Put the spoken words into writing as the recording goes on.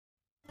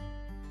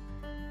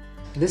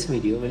This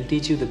video will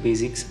teach you the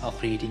basics of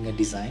creating a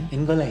design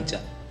in Galaincha.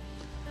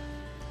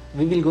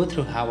 We will go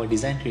through how a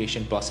design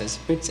creation process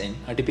fits in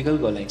a typical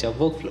Galaincha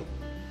workflow.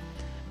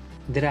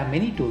 There are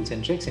many tools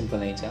and tricks in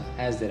Galaincha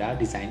as there are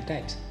design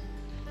types.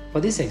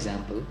 For this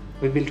example,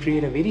 we will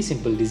create a very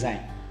simple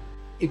design.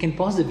 You can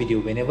pause the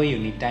video whenever you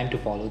need time to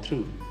follow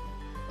through.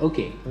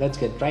 Okay, let's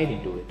get right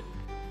into it.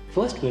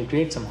 First, we'll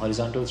create some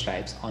horizontal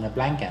stripes on a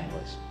blank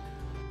canvas.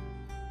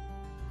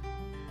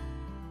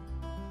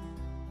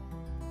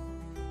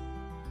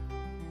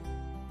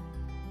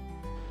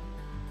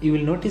 You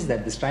will notice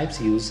that the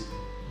stripes use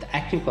the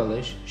active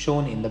colors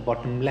shown in the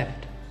bottom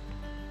left.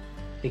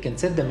 You can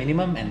set the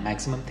minimum and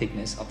maximum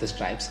thickness of the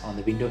stripes on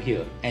the window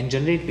here and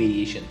generate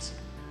variations.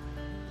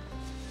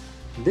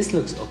 This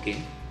looks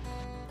okay.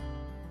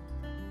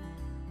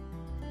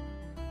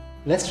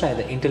 Let's try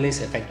the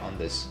interlace effect on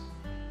this.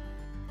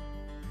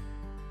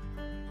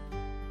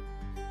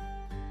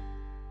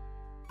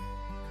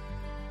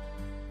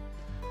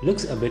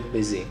 Looks a bit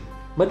busy,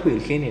 but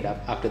we'll clean it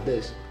up after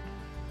this.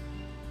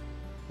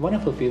 One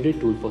of our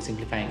favorite tools for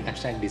simplifying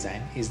abstract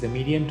design is the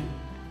median tool.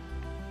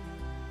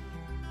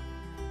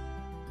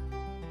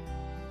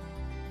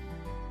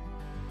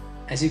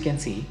 As you can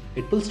see,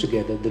 it pulls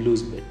together the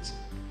loose bits.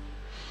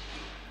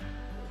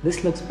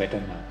 This looks better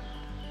now.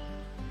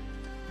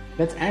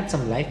 Let's add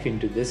some life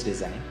into this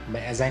design by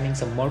assigning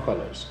some more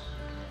colors.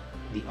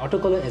 The auto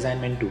color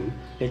assignment tool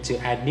lets you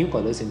add new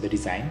colors in the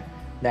design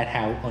that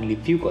have only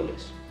few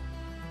colors.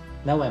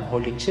 Now I'm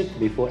holding Shift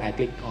before I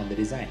click on the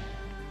design.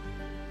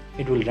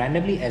 It will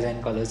randomly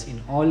assign colors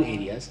in all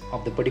areas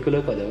of the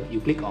particular color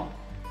you click on.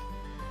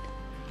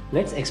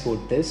 Let's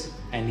export this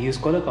and use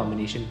color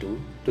combination tool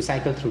to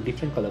cycle through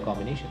different color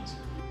combinations.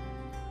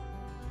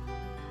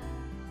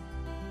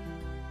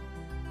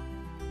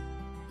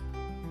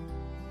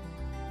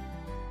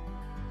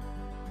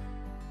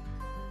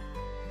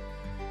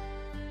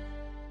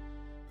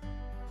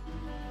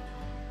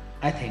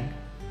 I think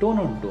tone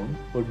on tone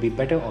would be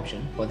better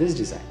option for this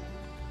design.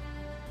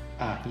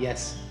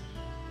 Yes.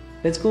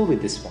 Let's go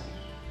with this one.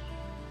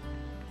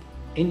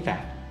 In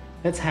fact,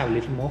 let's have a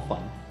little more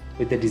fun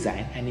with the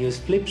design and use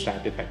flip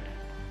stripe effect.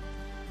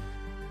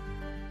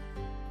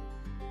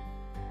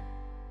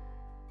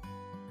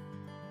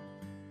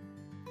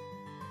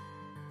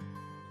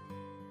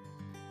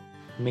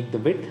 Make the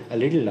width a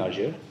little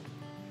larger.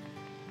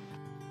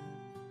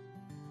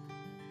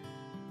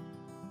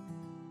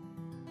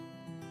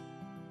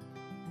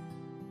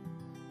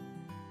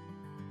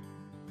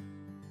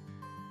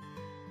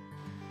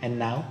 And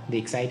now the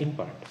exciting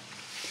part,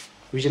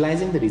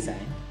 visualizing the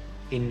design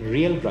in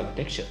real rug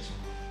textures.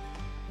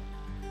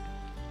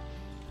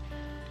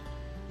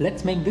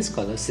 Let's make this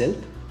color silk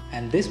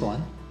and this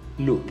one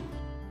loop.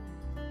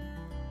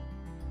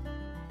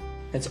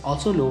 Let's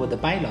also lower the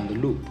pile on the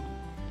loop.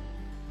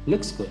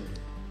 Looks good.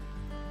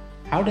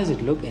 How does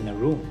it look in a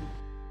room?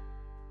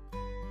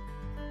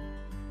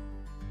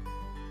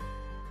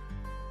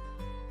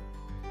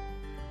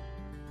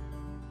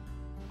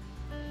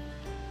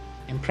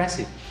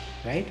 Impressive,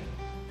 right?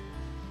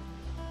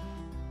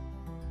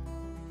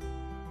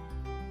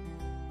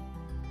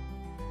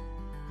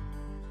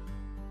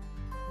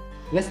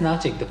 Let's now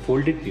check the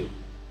folded view.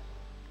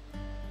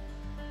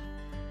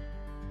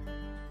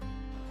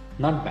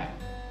 Not bad.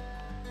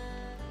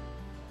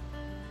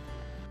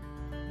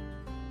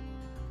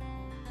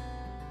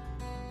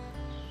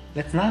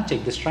 Let's now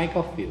check the strike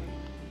off view.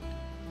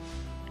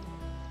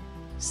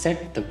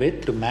 Set the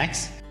width to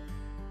max.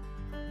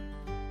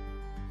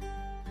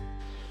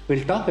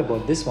 We'll talk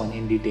about this one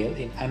in detail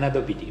in another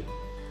video,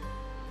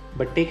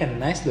 but take a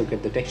nice look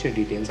at the texture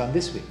details on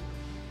this view.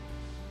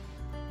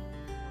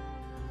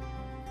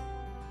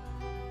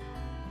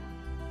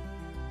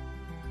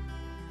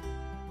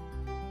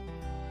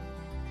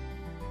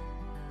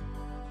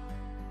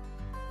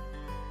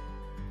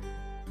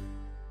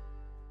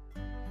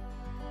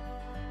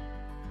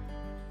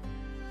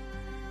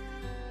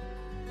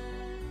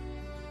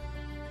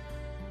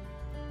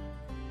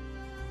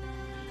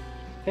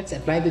 Let's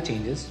apply the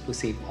changes to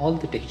save all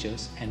the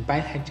textures and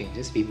pile height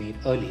changes we made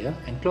earlier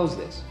and close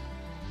this.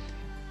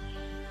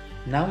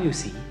 Now you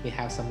see we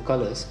have some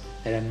colors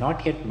that are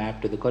not yet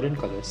mapped to the current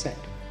color set.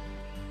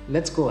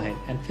 Let's go ahead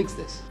and fix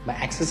this by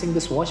accessing the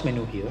swatch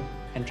menu here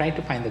and try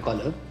to find the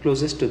color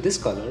closest to this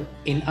color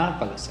in our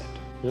color set.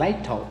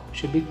 Light taupe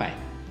should be fine.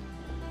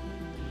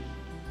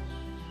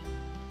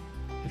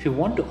 If you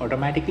want to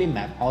automatically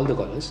map all the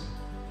colors,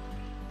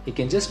 you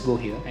can just go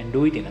here and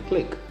do it in a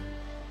click.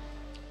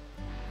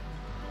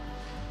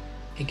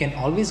 You can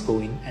always go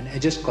in and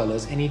adjust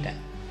colors anytime.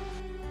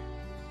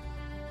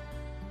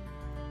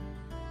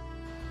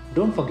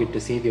 Don't forget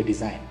to save your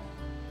design.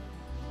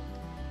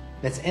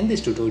 Let's end this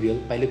tutorial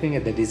by looking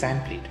at the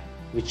design plate,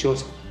 which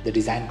shows the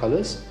design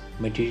colors,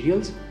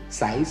 materials,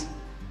 size,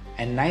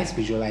 and nice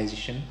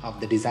visualization of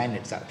the design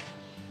itself.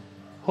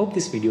 Hope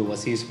this video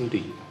was useful to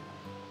you.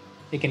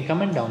 You can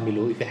comment down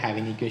below if you have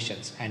any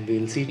questions, and we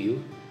will see you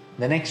in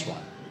the next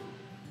one.